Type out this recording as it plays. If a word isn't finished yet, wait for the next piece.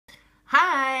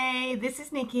Hi, this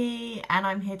is Nikki, and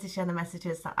I'm here to share the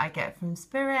messages that I get from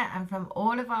Spirit and from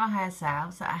all of our higher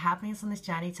selves that are helping us on this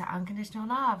journey to unconditional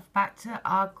love, back to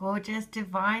our gorgeous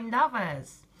divine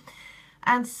lovers.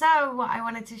 And so what I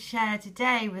wanted to share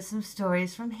today was some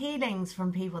stories from healings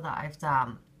from people that I've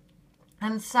done.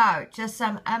 And so just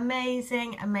some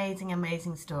amazing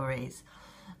stories.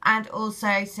 And also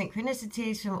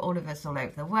synchronicities from all of us all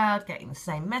over the world, getting the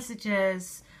same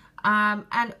messages.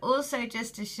 And also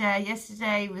just to share,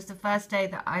 yesterday was the first day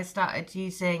that I started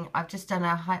using, I've just done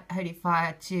a Holy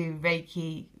Fire to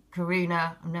Reiki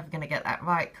Karuna, I'm never going to get that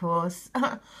right, course.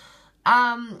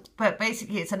 But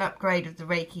basically it's an upgrade of the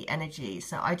Reiki energy.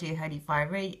 So I do Holy Fire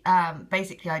Reiki,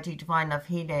 basically I do divine love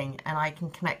healing, and I can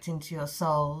connect into your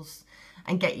souls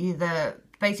and get you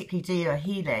basically do your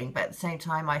healing, but at the same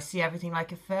time I see everything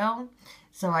like a film.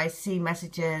 So I see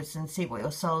messages and see what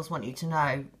your souls want you to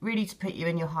know, really to put you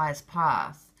in your highest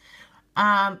path.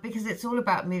 Because it's all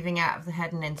about moving out of the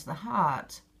head and into the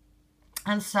heart.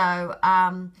 And so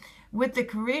with the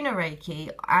Karuna Reiki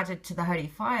added to the Holy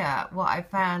Fire, what I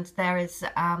found there is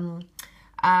part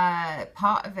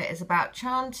of it is about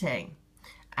chanting.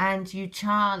 And you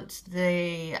chant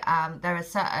there are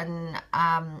certain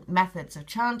methods of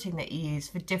chanting that you use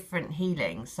for different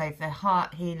healings. So for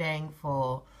heart healing,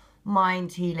 for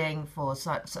mind healing, for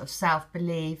sort of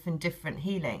self-belief and different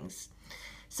healings.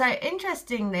 So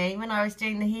interestingly, when I was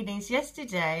doing the healings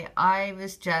yesterday, I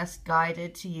was just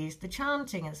guided to use the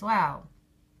chanting as well,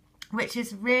 which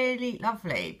is really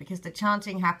lovely because the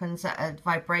chanting happens at a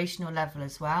vibrational level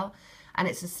as well, and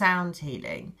it's a sound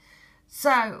healing.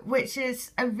 So, which is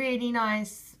a really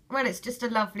nice, well, it's just a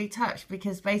lovely touch,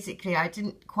 because basically I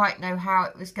didn't quite know how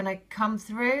it was going to come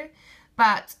through,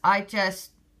 but I just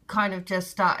kind of just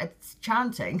started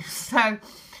chanting. So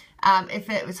if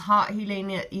it was heart healing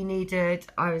that you needed,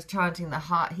 I was chanting the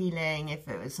heart healing. If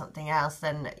it was something else,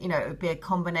 then, you know, it would be a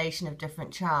combination of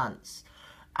different chants.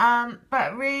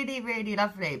 But really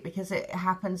lovely, because it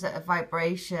happens at a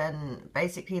vibration.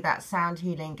 Basically that sound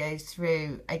healing goes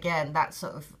through, again, that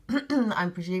sort of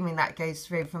I'm presuming that goes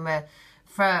through on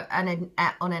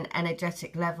an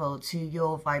energetic level to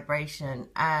your vibration,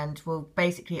 and will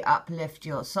basically uplift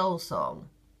your soul song.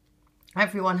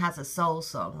 Everyone has a soul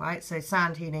song, right? So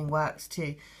sound healing works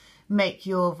to make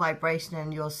your vibration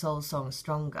and your soul song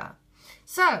stronger.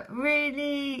 So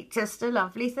really just a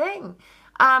lovely thing.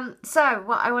 So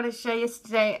what I want to show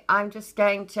yesterday, I've just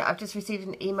received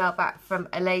an email back from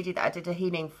a lady that I did a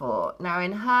healing for. Now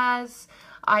in hers,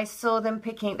 I saw them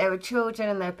they were children,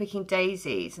 and they were picking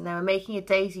daisies, and they were making a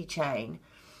daisy chain.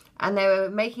 And they were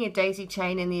making a daisy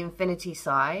chain in the infinity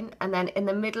sign. And then in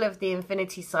the middle of the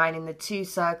infinity sign, in the two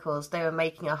circles, they were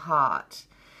making a heart.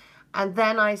 And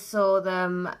then I saw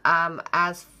them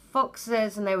as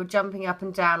foxes, and they were jumping up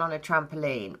and down on a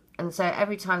trampoline. And so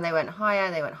every time they went higher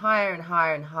and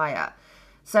higher and higher.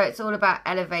 So it's all about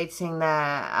elevating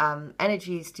their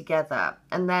energies together.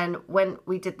 And then when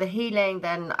we did the healing,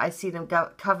 then I see them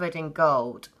covered in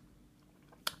gold.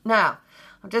 Now,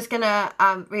 I'm just going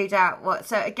to read out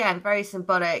so again, very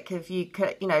symbolic of you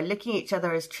know, looking at each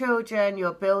other as children,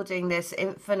 you're building this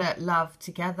infinite love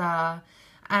together.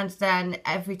 And then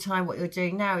every time what you're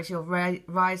doing now is you're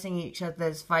rising each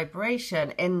other's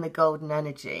vibration in the golden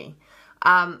energy.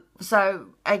 So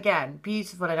again,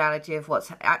 beautiful analogy of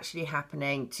what's actually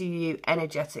happening to you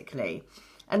energetically.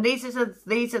 And these are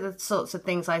the sorts of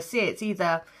things I see. It's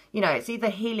either, you know, it's either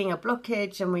healing a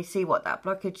blockage, and we see what that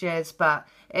blockage is, but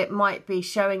it might be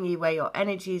showing you where your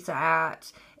energies are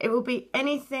at. It will be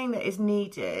anything that is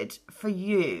needed for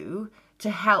you to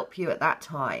help you at that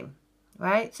time,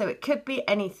 right? So it could be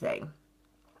anything.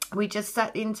 We just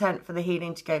set the intent for the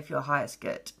healing to go for your highest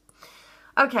good.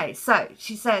 Okay, so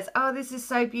she says, oh, this is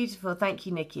so beautiful. Thank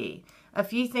you, Nikki. A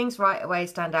few things right away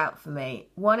stand out for me.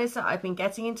 One is that I've been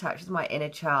getting in touch with my inner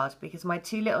child, because my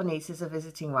two little nieces are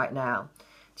visiting right now.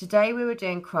 Today we were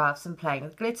doing crafts and playing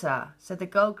with glitter, so the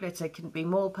gold glitter couldn't be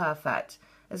more perfect,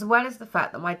 as well as the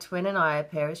fact that my twin and I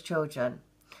appear as children.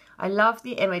 I loved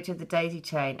the image of the daisy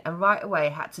chain, and right away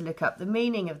had to look up the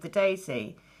meaning of the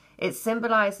daisy. It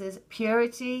symbolises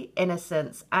purity,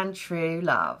 innocence and true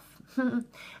love.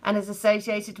 And is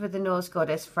associated with the Norse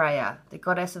goddess Freya, the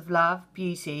goddess of love,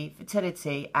 beauty,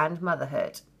 fertility and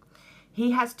motherhood.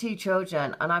 He has two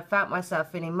children, and I've felt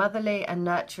myself feeling motherly and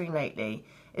nurturing lately,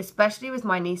 especially with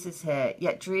my nieces here,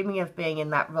 yet dreaming of being in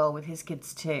that role with his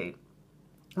kids too.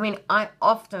 I mean, I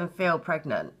often feel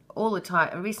pregnant all the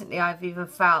time, and recently I've even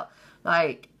felt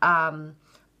like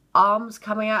arms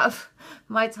coming out of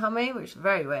my tummy, which is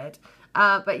very weird.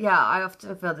 But yeah, I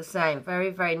often feel the same.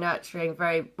 Very, very nurturing,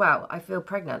 I feel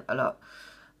pregnant a lot.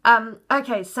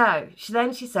 Okay, so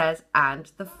she says,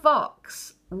 and the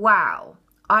fox. Wow.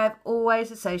 I have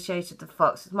always associated the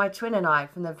fox with my twin and I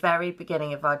from the very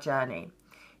beginning of our journey.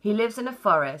 He lives in a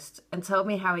forest and told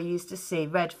me how he used to see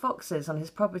red foxes on his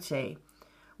property.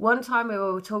 One time we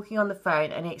were talking on the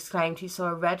phone and he exclaimed he saw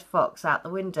a red fox out the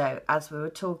window as we were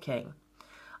talking.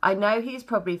 I know he is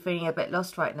probably feeling a bit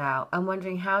lost right now and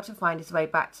wondering how to find his way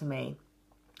back to me.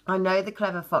 I know the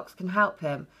clever fox can help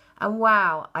him. And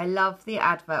wow, I love the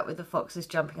advert with the foxes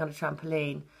jumping on a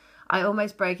trampoline. I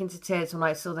almost broke into tears when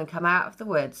I saw them come out of the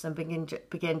woods and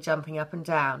begin jumping up and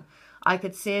down. I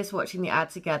could see us watching the ad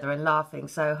together and laughing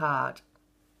so hard.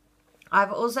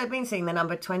 I've also been seeing the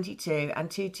number 22 and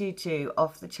 222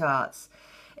 off the charts.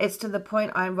 It's to the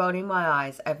point I'm rolling my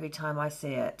eyes every time I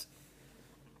see it.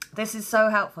 This is so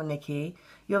helpful, Nikki.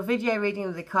 Your video reading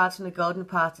of the cards from the Golden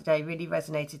Path today really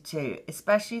resonated too,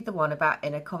 especially the one about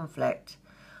inner conflict.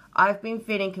 I've been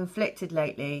feeling conflicted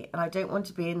lately and I don't want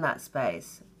to be in that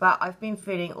space, but I've been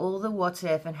feeling all the what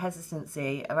if and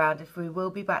hesitancy around if we will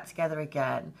be back together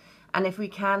again and if we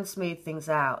can smooth things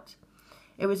out.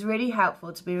 It was really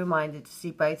helpful to be reminded to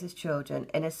see both as children,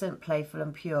 innocent, playful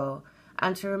and pure,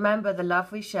 and to remember the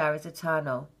love we share is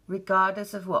eternal,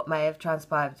 regardless of what may have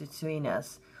transpired between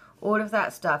us. All of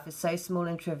that stuff is so small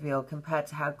and trivial compared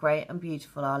to how great and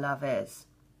beautiful our love is.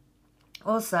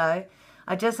 Also,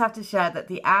 I just have to share that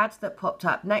the ad that popped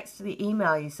up next to the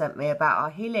email you sent me about our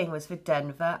healing was for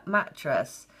Denver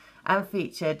Mattress and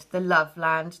featured the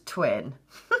Loveland Twin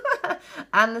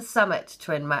and the Summit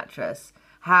Twin Mattress.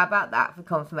 How about that for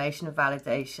confirmation and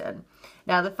validation?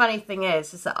 Now, the funny thing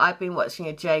is that I've been watching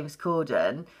a James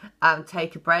Corden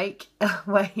Take a Break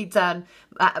where he done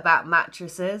about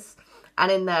mattresses. And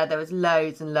in there was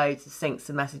loads and loads of syncs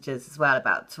and messages as well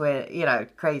about twin,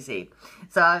 crazy.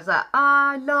 So I was like,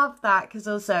 I love that, because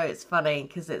also it's funny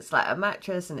because it's like a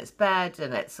mattress and it's bed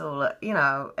and it's all,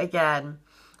 again,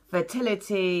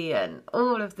 fertility and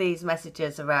all of these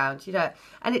messages around,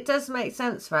 and it does make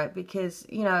sense, right? Because,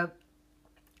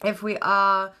 if we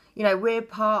are, we're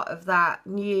part of that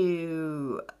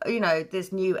new,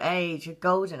 this new age, a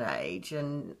golden age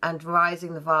and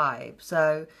rising the vibe.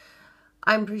 So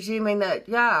I'm presuming that,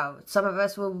 some of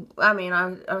us will, I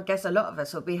guess a lot of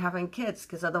us will be having kids,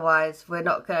 because otherwise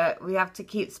we have to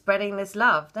keep spreading this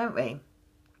love, don't we?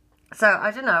 So I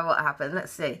don't know what happened.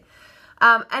 Let's see.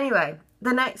 Anyway,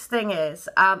 the next thing is,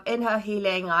 in her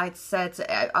healing, I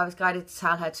was guided to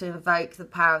tell her to invoke the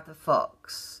power of the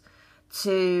fox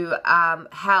to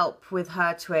help with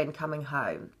her twin coming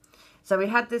home. So we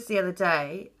had this the other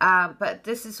day, but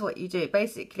this is what you do.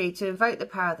 Basically, to invoke the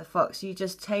power of the fox, you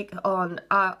just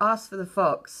ask for the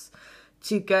fox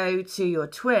to go to your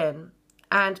twin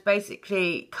and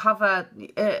basically cover,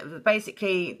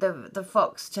 the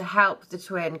fox to help the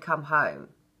twin come home,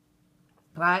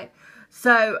 right?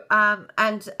 So,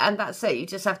 and that's it. You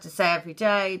just have to say every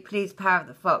day, please, power of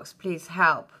the fox, please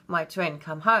help my twin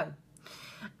come home.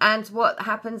 And what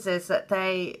happens is that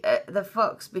the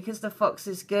fox, because the fox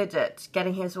is good at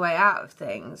getting his way out of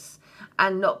things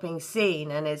and not being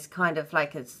seen, and is kind of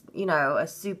like a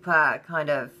super kind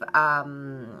of,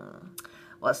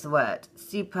 what's the word?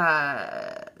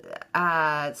 Super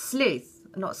sleuth,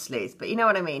 not sleuth, but you know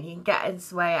what I mean? He can get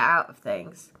his way out of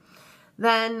things.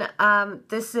 Then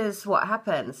this is what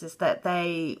happens, is that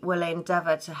they will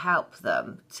endeavour to help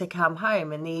them to come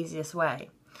home in the easiest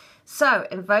way. So,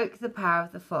 invoke the power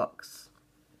of the fox.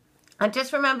 And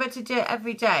just remember to do it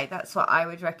every day. That's what I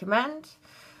would recommend.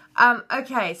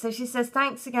 Okay, so she says,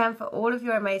 thanks again for all of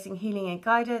your amazing healing and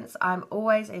guidance. I'm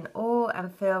always in awe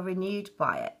and feel renewed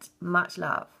by it. Much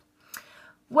love.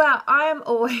 Well, I am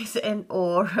always in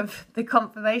awe of the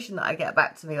confirmation that I get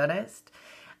back, to be honest.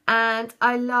 And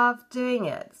I love doing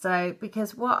it. So,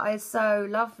 because what is so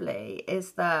lovely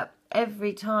is that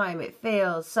every time it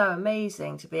feels so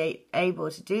amazing to be able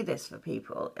to do this for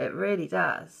people. It really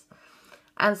does.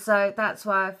 And so that's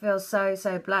why I feel so,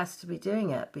 so blessed to be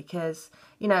doing it, because,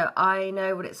 I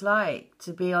know what it's like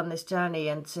to be on this journey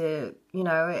and to,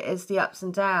 it is the ups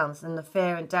and downs, and the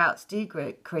fear and doubts do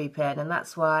creep in. And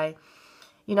that's why,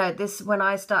 when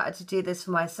I started to do this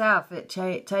for myself, it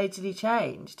totally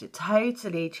changed. It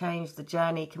totally changed the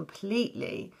journey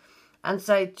completely. And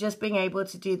so just being able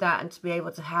to do that and to be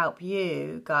able to help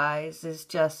you guys is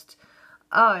just,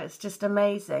 it's just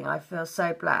amazing. I feel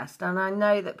so blessed. And I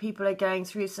know that people are going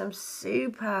through some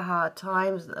super hard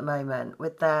times at the moment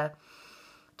with their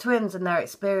twins and their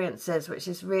experiences, which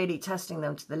is really testing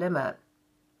them to the limit.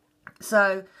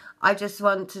 So I just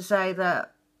want to say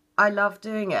that I love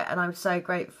doing it and I'm so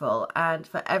grateful. And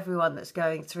for everyone that's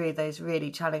going through those really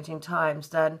challenging times,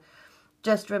 then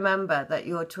just remember that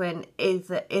your twin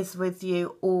is with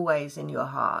you always in your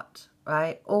heart,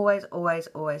 right? Always, always,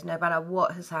 always, no matter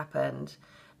what has happened,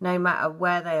 no matter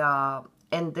where they are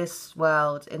in this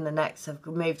world, in the next, have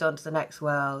moved on to the next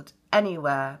world,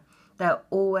 anywhere, they're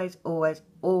always, always,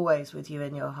 always with you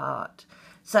in your heart.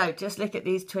 So just look at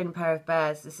these twin pair of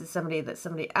bears. This is somebody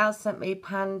else sent me,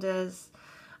 pandas,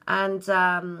 and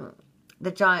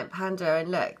the giant panda.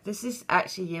 And look, this is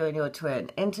actually you and your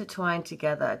twin, intertwined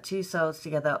together, two souls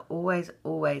together, always,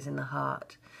 always in the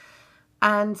heart.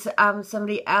 And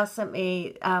somebody else sent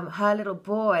me her little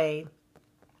boy,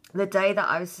 the day that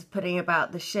I was putting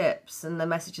about the ships and the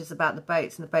messages about the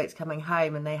boats and the boats coming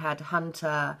home, and they had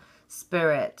Hunter,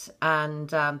 Spirit, and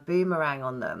Boomerang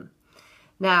on them.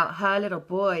 Now, her little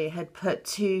boy had put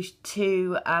two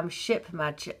ship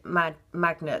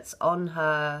magnets on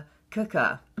her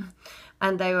cooker,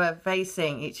 and they were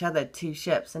facing each other, two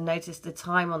ships. And notice the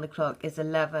time on the clock is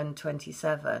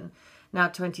 11:27. Now,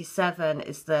 27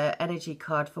 is the energy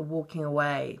card for walking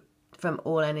away from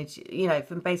all energy, you know,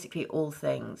 from basically all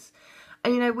things.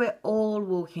 And, you know, we're all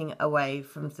walking away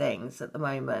from things at the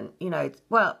moment, you know.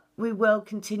 Well, we will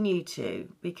continue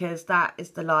to, because that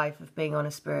is the life of being on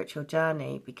a spiritual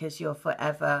journey, because you're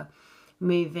forever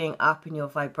moving up in your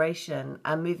vibration.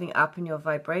 And moving up in your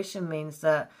vibration means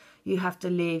that you have to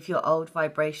leave your old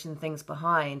vibration things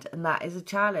behind. And that is a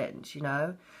challenge, you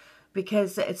know,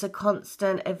 because it's a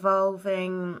constant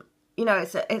evolving, you know,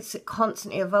 it's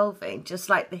constantly evolving, just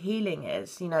like the healing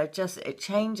is, you know, just it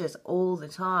changes all the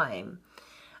time.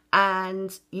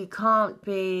 And you can't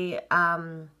be,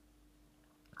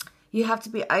 you have to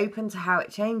be open to how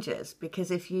it changes, because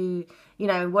if you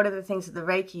know, one of the things with the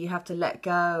Reiki, you have to let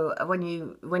go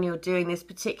when you're doing this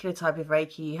particular type of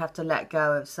Reiki, you have to let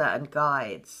go of certain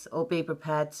guides, or be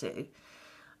prepared to.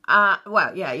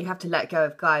 Well, yeah, you have to let go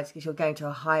of guides because you're going to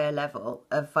a higher level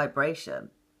of vibration.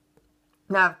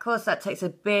 Now, of course, that takes a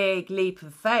big leap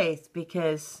of faith,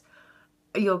 because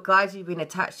your guides you've been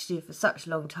attached to for such a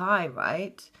long time,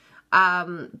 right?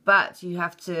 But you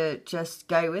have to just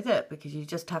go with it, because you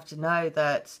just have to know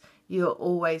that you're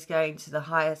always going to the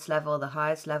highest level, the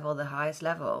highest level, the highest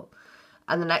level,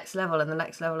 and the next level, and the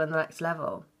next level, and the next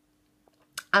level.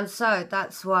 And so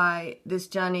that's why this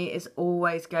journey is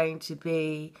always going to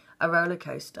be a roller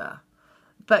coaster,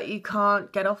 but you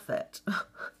can't get off it.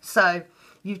 So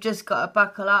you've just got to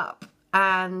buckle up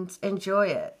and enjoy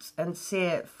it, and see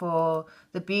it for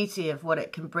the beauty of what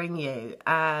it can bring you,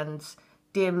 and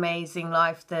the amazing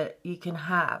life that you can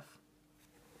have.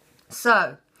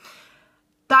 So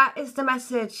that is the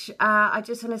message. I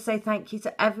just want to say thank you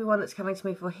to everyone that's coming to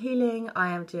me for healing. I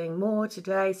am doing more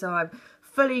today, so I'm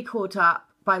fully caught up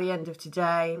by the end of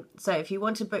today. So if you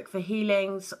want to book for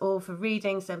healings or for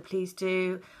readings, then please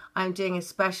do. I'm doing a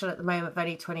special at the moment of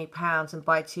only £20, and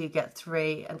buy 2 get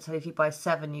 3, and so if you buy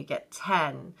 7 you get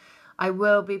 10. I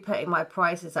will be putting my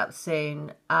prices up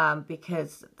soon,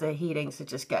 because the healings are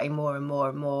just getting more and more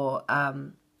and more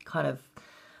kind of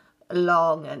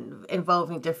long, and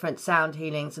involving different sound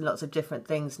healings and lots of different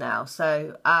things now.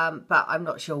 So, but I'm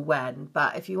not sure when.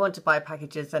 But if you want to buy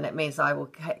packages, then it means I will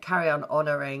carry on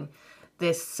honouring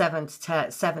this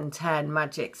 710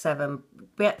 magic 7,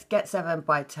 get 7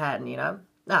 by 10, you know.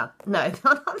 No,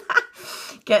 not on that.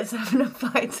 Get 7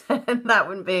 by 10. That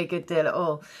wouldn't be a good deal at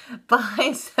all.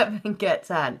 Buy 7, get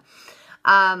 10.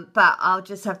 But I'll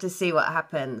just have to see what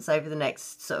happens over the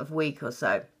next sort of week or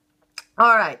so.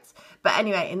 All right. But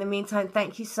anyway, in the meantime,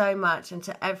 thank you so much. And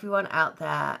to everyone out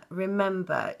there,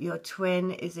 remember, your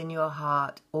twin is in your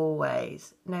heart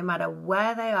always. No matter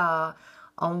where they are,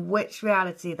 on which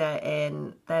reality they're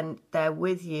in, then they're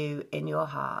with you in your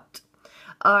heart.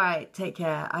 All right, take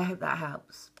care. I hope that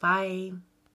helps. Bye.